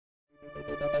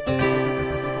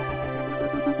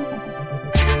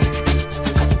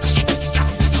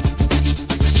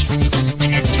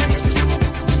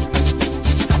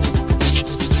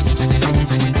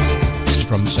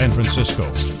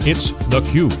Chicago, it's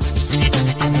theCUBE.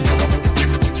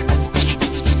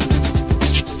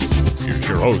 Here's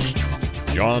your host,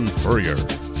 John Furrier.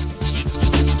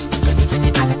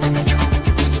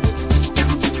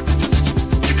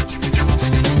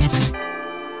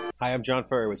 Hi, I'm John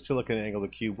Bara with SiliconANGLE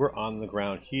theCUBE. We're on the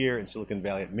ground here in Silicon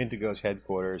Valley at Mintigo's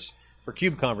headquarters for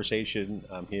CUBE Conversation.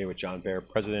 I'm here with John Bara,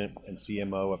 President and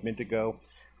CMO of Mintigo.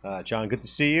 John, good to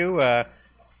see you.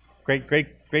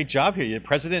 Great job here. You're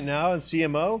President now and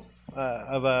CMO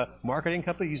of a marketing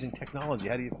company using technology.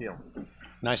 How do you feel?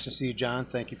 Nice to see you, John.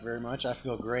 Thank you very much. I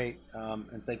feel great,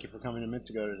 and thank you for coming to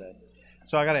Mintigo today.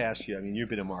 So I got to ask you, I mean, you've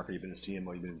been a marketer, you've been a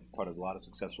CMO, you've been part of a lot of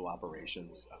successful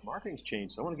operations. Marketing's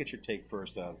changed, so I want to get your take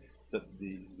first of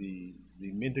the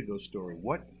Mintigo story.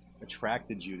 What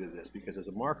attracted you to this? Because as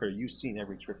a marketer, you've seen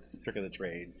every trick of the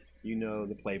trade. You know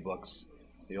the playbooks,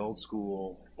 the old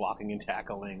school blocking and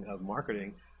tackling of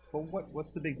marketing. But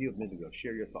what's the big deal with Mintigo?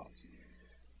 Share your thoughts.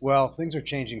 Well, things are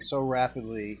changing so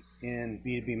rapidly in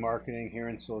B2B marketing here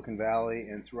in Silicon Valley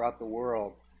and throughout the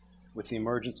world with the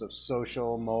emergence of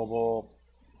social, mobile,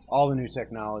 all the new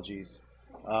technologies.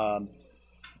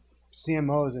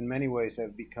 CMOs in many ways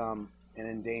have become an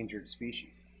endangered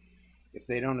species. If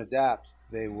they don't adapt,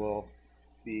 they will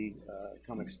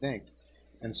become extinct.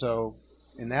 And so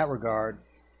in that regard,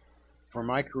 for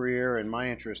my career and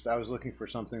my interest, I was looking for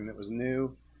something that was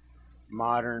new,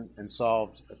 modern, and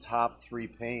solved a top 3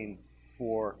 pain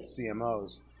for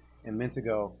CMOs, and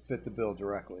Mintigo fit the bill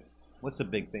directly. What's the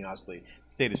big thing? Obviously,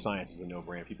 data science is a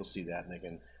no-brainer. People see that and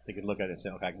they can look at it and say,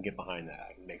 okay, I can get behind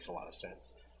that. It makes a lot of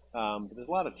sense. But there's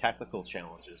a lot of tactical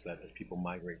challenges that as people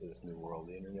migrate to this new world,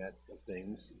 the Internet of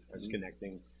Things is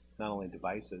connecting not only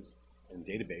devices and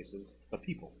databases, but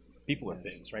people. People are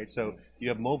things, right? So you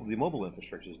have the mobile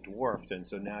infrastructure is dwarfed, and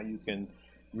so now you can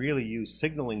really use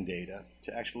signaling data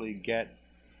to actually get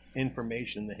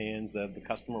information in the hands of the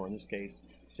customer, or in this case,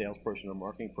 salesperson or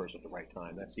marketing person at the right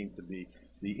time. That seems to be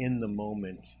the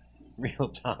in-the-moment,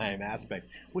 real-time aspect,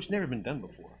 which never been done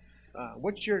before.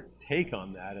 What's your take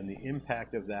on that and the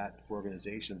impact of that for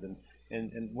organizations,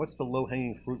 and what's the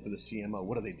low-hanging fruit for the CMO?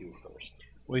 What do they do first?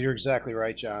 Well, you're exactly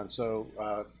right, John. So,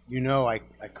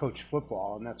 I coach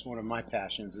football, and that's one of my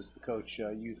passions is to coach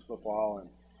youth football and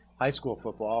high school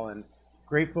football. And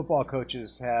great football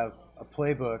coaches have a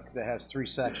playbook that has 3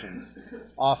 sections: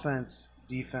 offense,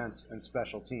 defense, and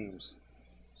special teams.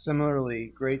 Similarly,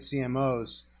 great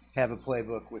CMOs have a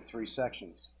playbook with 3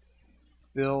 sections: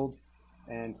 build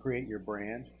and create your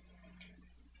brand,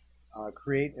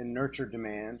 create and nurture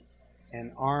demand,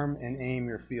 and arm and aim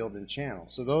your field and channel.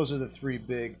 So those are the 3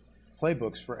 big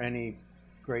playbooks for any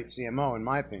great CMO, in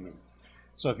my opinion.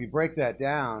 So if you break that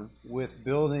down with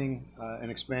building and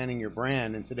expanding your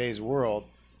brand in today's world,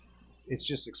 it's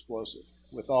just explosive.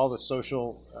 With all the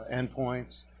social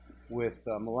endpoints, with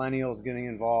millennials getting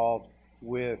involved,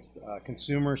 with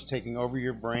consumers taking over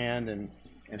your brand and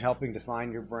helping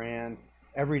define your brand,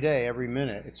 every day, every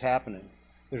minute, it's happening.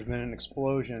 There's been an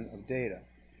explosion of data.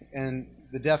 And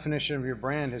the definition of your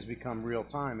brand has become real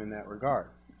time in that regard.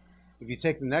 If you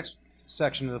take the next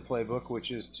section of the playbook,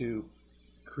 which is to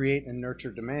create and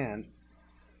nurture demand,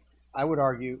 I would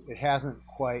argue it hasn't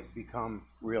quite become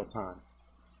real time.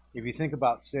 If you think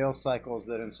about sales cycles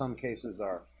that in some cases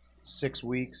are 6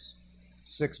 weeks,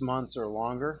 6 months or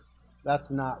longer,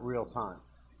 that's not real time.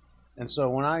 And so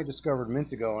when I discovered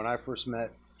Mintigo and I first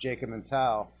met Jacob and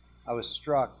Tao, I was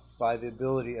struck by the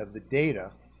ability of the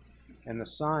data and the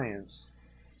science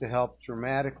to help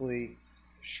dramatically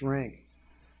shrink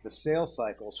the sales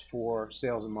cycles for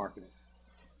sales and marketing.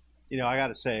 You know, I got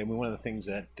to say, I mean, one of the things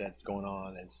that's going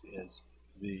on is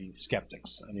the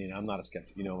skeptics. I mean, I'm not a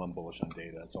skeptic. You know, I'm bullish on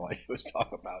data. That's all I do is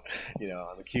talk about,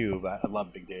 on theCUBE. I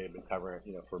love big data. I've been covering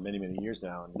it, for many, many years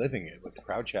now and living it with the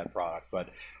CrowdChat product. But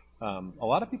a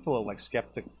lot of people are like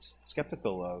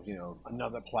skeptical of,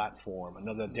 another platform,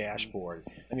 another dashboard.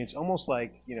 I mean, it's almost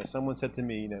like, someone said to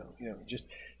me, just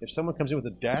if someone comes in with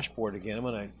a dashboard again, I'm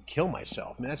going to kill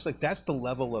myself. I mean, that's the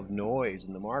level of noise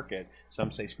in the market.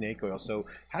 Some say snake oil. So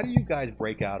how do you guys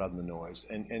break out on the noise?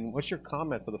 And what's your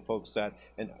comment for the folks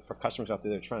and for customers out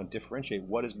there that are trying to differentiate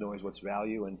what is noise, what's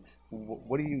value, and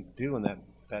what do you do in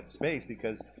that space?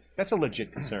 Because that's a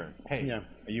legit concern. Hey, Are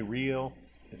you real?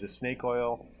 Is it snake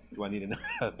oil? Do I need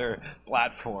another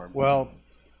platform? Well,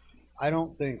 I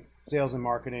don't think sales and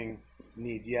marketing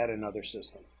need yet another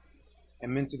system.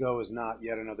 And Mintigo is not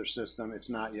yet another system. It's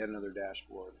not yet another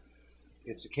dashboard.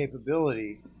 It's a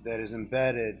capability that is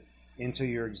embedded into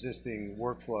your existing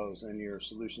workflows and your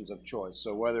solutions of choice.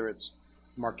 So whether it's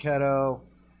Marketo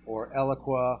or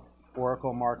Eloqua,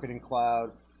 Oracle Marketing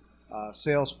Cloud,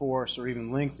 Salesforce, or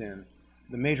even LinkedIn,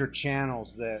 the major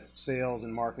channels that sales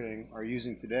and marketing are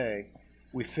using today,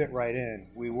 we fit right in.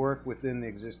 We work within the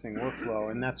existing workflow,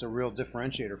 and that's a real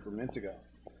differentiator for Mintigo.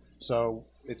 So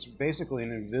it's basically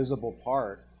an invisible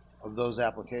part of those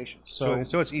applications. So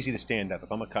it's easy to stand up.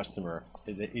 If I'm a customer,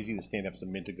 is it easy to stand up some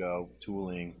Mintigo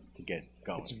tooling to get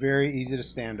going? It's very easy to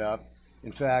stand up.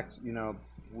 In fact, you know,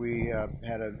 we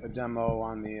had a demo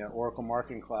on the Oracle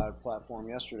Marketing Cloud platform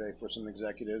yesterday for some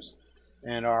executives,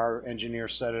 and our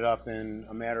engineers set it up in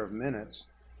a matter of minutes.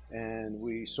 And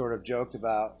we sort of joked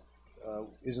about,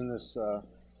 isn't this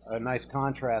a nice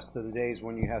contrast to the days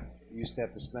when you used to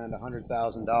have to spend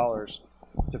 $100,000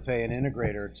 to pay an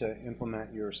integrator to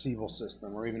implement your Siebel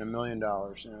system, or even $1 million.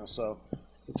 You know, so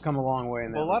it's come a long way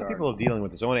in that Well, a lot regard. of people are dealing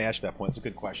with this. I want to ask that point. It's a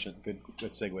good question. Good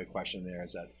segue question there.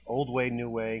 Is that old way, new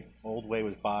way? Old way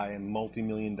was buy a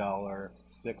multi-million-dollar,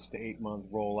 6 to 8 month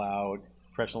rollout,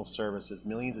 professional services,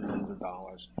 millions and millions of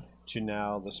dollars, to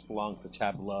now the Splunk, the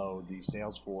Tableau, the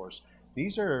Salesforce.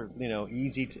 These are, you know,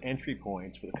 easy to entry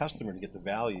points for the customer to get the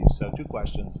value. So 2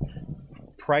 questions.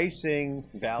 Pricing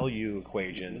value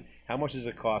equation. How much does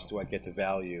it cost to I get the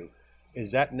value?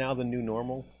 Is that now the new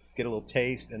normal? Get a little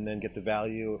taste and then get the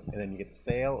value and then you get the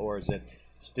sale? Or is it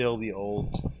still the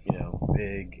old, you know,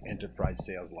 big enterprise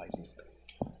sales license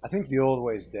thing? I think the old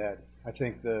way is dead. I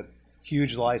think the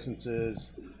huge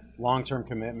licenses, long-term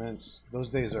commitments, those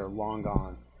days are long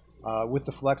gone. With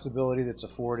the flexibility that's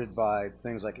afforded by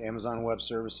things like Amazon Web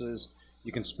Services,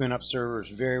 you can spin up servers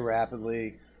very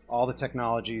rapidly. All the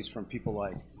technologies from people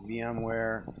like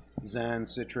VMware, Zen,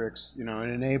 Citrix, you know, it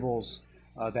enables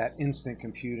that instant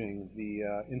computing,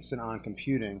 the instant-on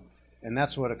computing, and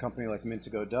that's what a company like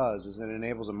Mintigo does. Is it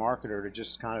enables a marketer to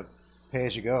just kind of pay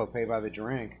as you go, pay by the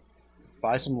drink,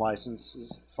 buy some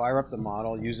licenses, fire up the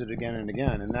model, use it again and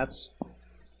again, and that's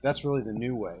really the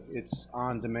new way. It's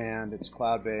on demand, it's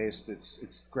cloud-based,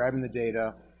 it's grabbing the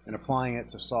data and applying it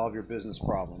to solve your business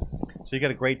problem. So you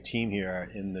got a great team here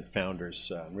in the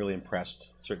founders. I'm really impressed.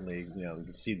 Certainly, you know, you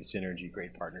can see the synergy,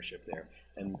 great partnership there,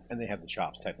 and they have the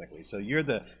chops technically. So you're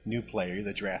the new player, you're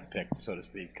the draft pick, so to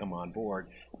speak, come on board.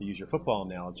 To use your football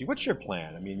analogy, what's your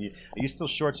plan? I mean, are you still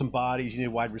short some bodies? You need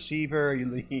a wide receiver.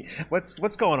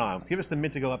 What's going on? Give us the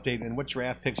Mintigo update and what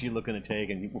draft picks you're looking to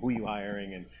take and who are you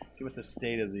hiring, and give us a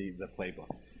state of the playbook.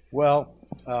 Well,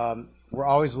 we're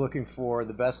always looking for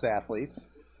the best athletes,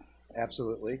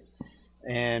 absolutely.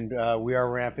 And we are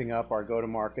ramping up our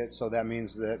go-to-market, so that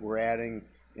means that we're adding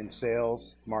in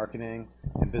sales, marketing,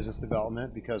 and business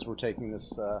development because we're taking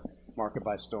this market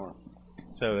by storm.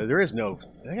 So there is no,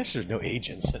 I guess there's no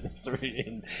agents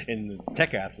in the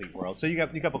tech athlete world. So you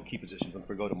got a couple key positions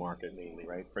for go-to-market mainly,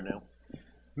 right, for now?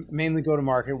 Mainly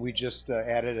go-to-market. We just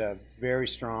added a very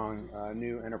strong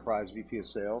new enterprise VP of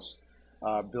sales,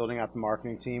 building out the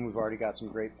marketing team. We've already got some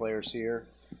great players here.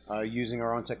 Using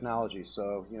our own technology.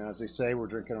 So, you know, as they say, we're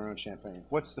drinking our own champagne.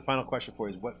 What's the final question for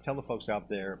you? Tell the folks out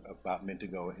there about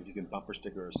Mintigo, if you can bumper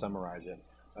sticker or summarize it,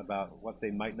 about what they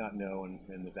might not know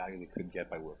and the value they could get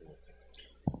by working with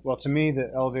you. Well, to me,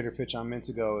 the elevator pitch on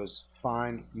Mintigo is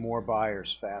find more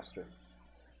buyers faster.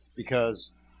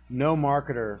 Because no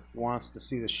marketer wants to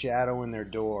see the shadow in their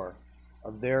door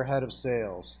of their head of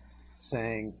sales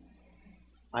saying,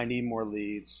 I need more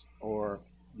leads, or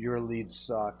your leads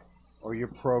suck, or your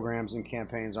programs and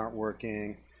campaigns aren't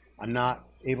working, I'm not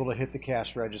able to hit the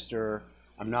cash register,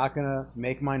 I'm not going to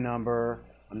make my number,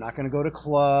 I'm not going to go to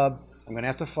club, I'm going to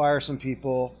have to fire some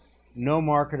people. No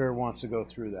marketer wants to go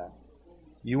through that.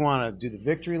 You want to do the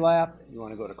victory lap, you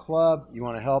want to go to club, you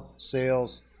want to help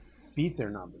sales beat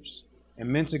their numbers. And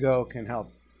Mintigo can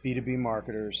help B2B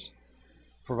marketers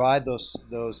provide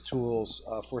those tools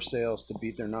for sales to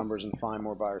beat their numbers and find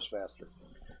more buyers faster.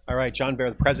 All right, John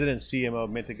Bara, the President and CMO of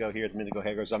Mintigo here at Mintigo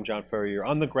headquarters. I'm John Furrier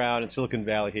on the ground in Silicon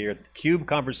Valley here at the CUBE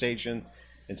conversation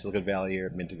in Silicon Valley here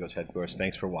at Mintigo's headquarters.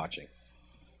 Thanks for watching.